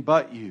everything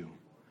but you.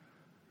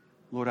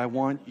 Lord, I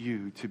want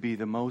you to be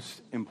the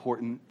most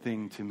important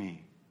thing to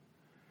me.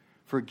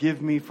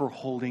 Forgive me for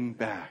holding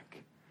back.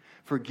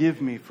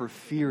 Forgive me for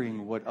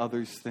fearing what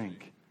others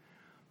think.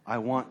 I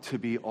want to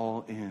be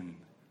all in.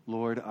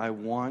 Lord, I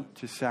want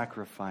to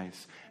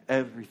sacrifice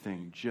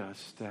everything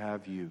just to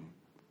have you.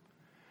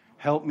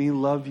 Help me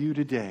love you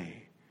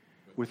today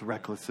with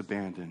reckless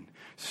abandon.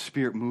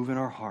 Spirit, move in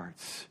our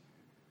hearts.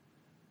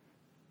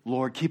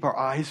 Lord, keep our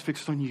eyes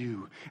fixed on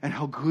you and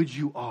how good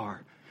you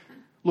are.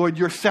 Lord,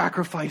 your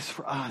sacrifice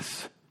for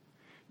us.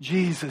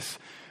 Jesus,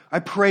 I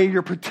pray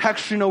your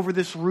protection over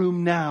this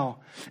room now.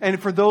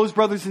 And for those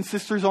brothers and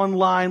sisters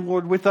online,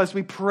 Lord, with us,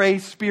 we pray,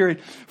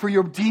 Spirit, for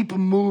your deep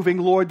moving,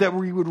 Lord, that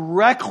we would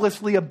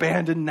recklessly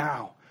abandon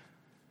now.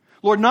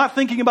 Lord, not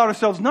thinking about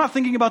ourselves, not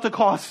thinking about the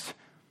cost.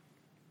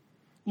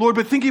 Lord,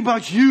 but thinking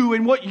about you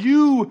and what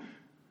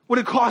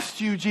it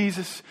cost you,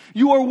 Jesus.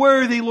 You are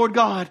worthy, Lord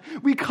God.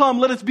 We come,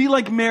 let us be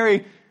like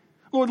Mary.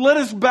 Lord, let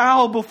us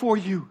bow before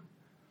you.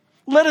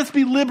 Let us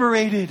be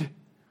liberated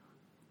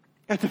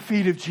at the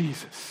feet of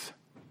Jesus.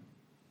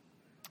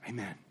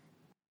 Amen.